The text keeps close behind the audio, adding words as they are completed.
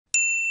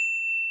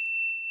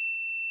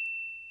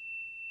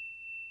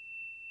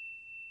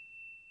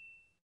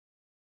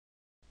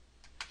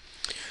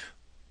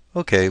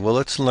Okay, well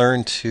let's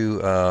learn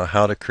to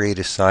how to create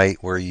a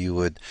site where you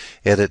would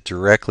edit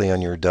directly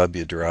on your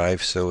W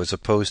drive. So as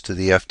opposed to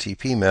the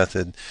FTP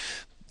method,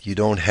 you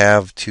don't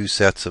have two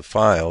sets of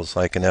files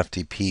like an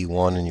FTP,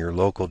 one in your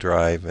local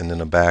drive and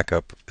then a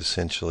backup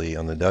essentially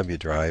on the W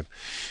drive.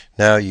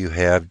 Now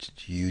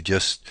you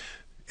just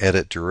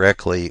edit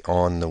directly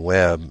on the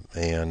web,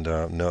 and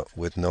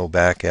with no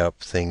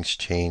backup, things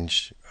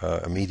change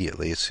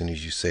immediately as soon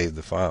as you save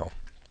the file.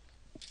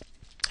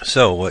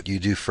 So what you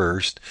do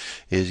first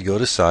is you go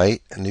to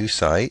Site, a new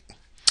site.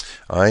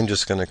 I'm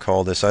just going to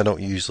call this, I don't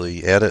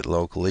usually edit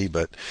locally,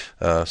 but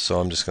so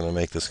I'm just going to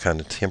make this kind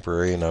of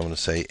temporary, and I'm going to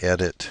say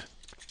edit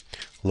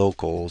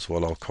local is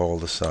what I'll call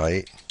the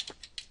site.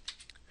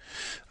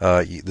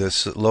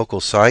 This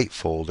local site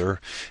folder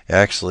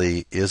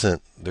actually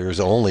isn't, there's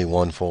only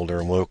one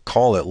folder, and we'll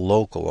call it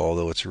local,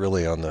 although it's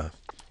really on the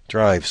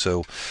drive.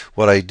 So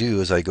what I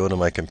do is I go to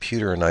my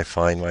computer and I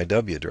find my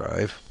W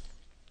drive.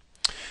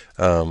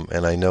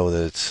 And I know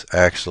that it's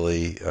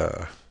actually,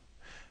 I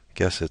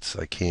guess it's,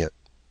 I can't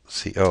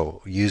see,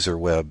 oh, user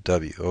web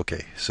W.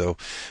 Okay, so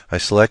I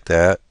select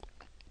that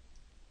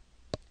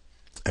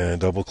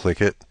and double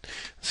click it.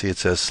 See, it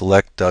says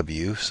select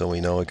W, so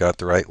we know I got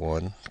the right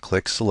one.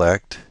 Click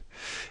select,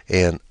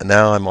 and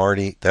now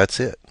that's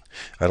it.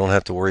 I don't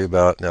have to worry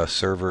about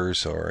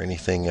servers or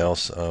anything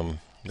else.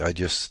 I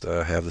just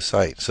have the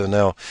site. So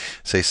now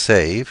say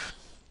save.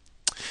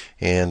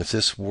 And if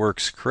this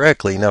works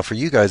correctly, now for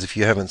you guys, if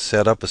you haven't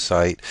set up a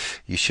site,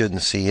 you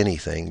shouldn't see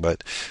anything.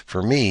 But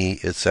for me,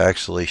 it's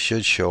actually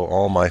should show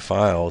all my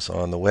files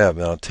on the web.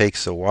 Now it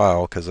takes a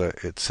while because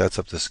it sets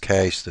up this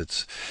cache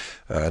that's,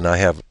 and I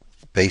have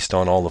based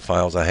on all the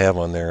files I have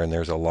on there, and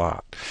there's a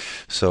lot.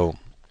 So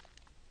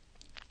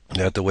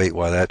you have to wait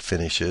while that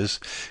finishes.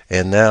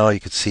 And now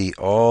you can see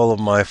all of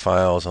my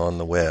files on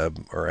the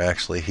web are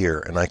actually here,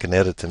 and I can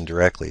edit them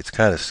directly. It's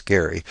kind of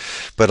scary,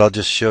 but I'll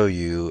just show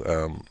you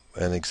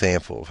an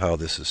example of how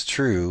this is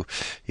true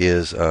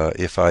is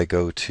if I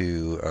go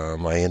to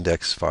my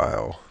index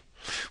file.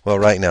 Well,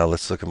 right now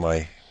let's look at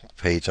my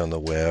page on the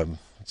web.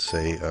 Let's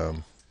say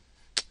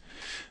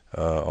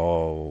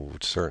oh,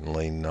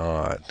 certainly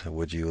not.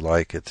 Would you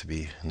like it to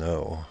be?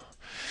 No.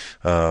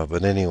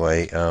 But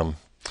anyway,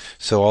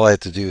 so all I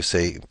have to do is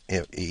say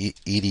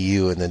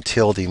edu and then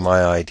tilde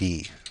my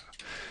ID,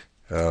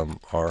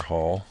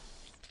 rhall.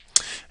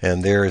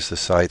 And there is the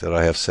site that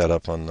I have set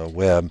up on the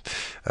web,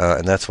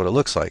 and that's what it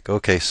looks like.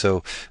 Okay,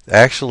 so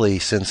actually,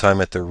 since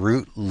I'm at the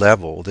root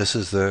level, this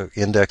is the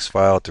index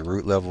file at the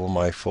root level of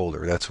my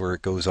folder. That's where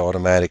it goes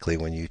automatically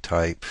when you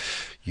type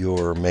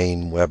your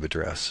main web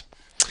address.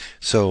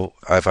 So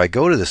if I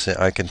go to this,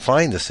 I can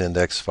find this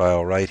index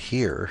file right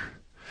here.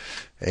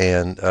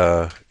 And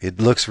it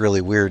looks really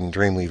weird in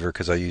Dreamweaver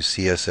because I use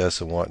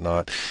CSS and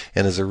whatnot.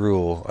 And as a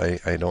rule,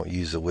 I don't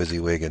use the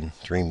WYSIWYG in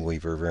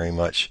Dreamweaver very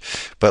much.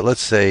 But let's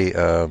say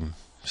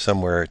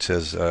somewhere it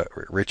says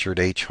Richard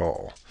H.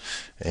 Hall.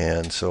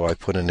 And so I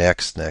put an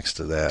X next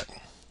to that.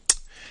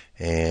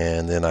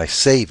 And then I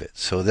save it.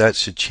 So that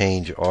should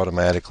change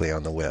automatically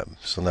on the web.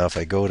 So now if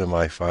I go to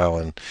my file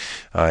and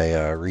I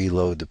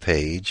reload the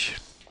page,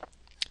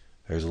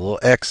 there's a little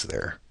X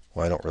there.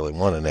 Well, I don't really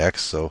want an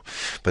X, so,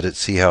 but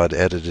see how it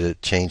edited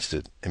it, changed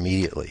it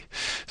immediately.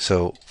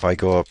 So if I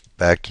go up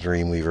back to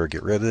Dreamweaver,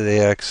 get rid of the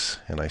X,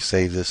 and I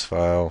save this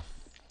file,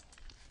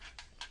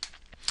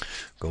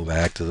 go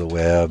back to the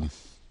web,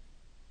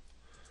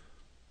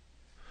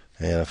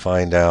 and I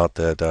find out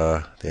that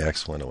the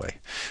X went away.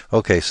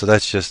 Okay, so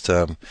that's just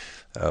a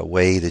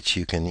way that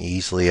you can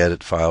easily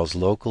edit files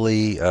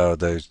locally.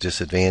 There's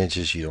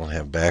disadvantages. You don't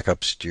have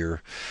backups to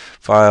your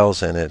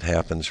files, and it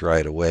happens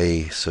right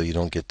away, so you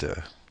don't get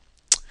to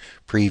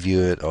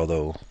preview it,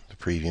 although the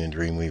preview in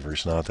Dreamweaver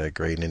is not that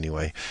great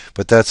anyway.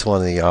 But that's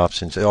one of the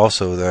options.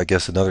 Also, I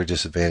guess another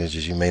disadvantage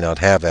is you may not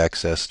have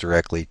access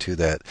directly to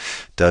that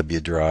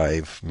W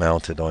drive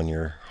mounted on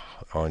your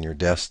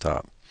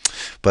desktop.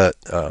 But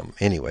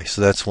anyway, so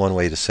that's one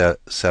way to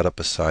set up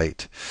a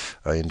site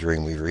in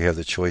Dreamweaver. You have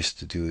the choice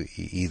to do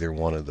either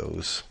one of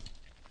those.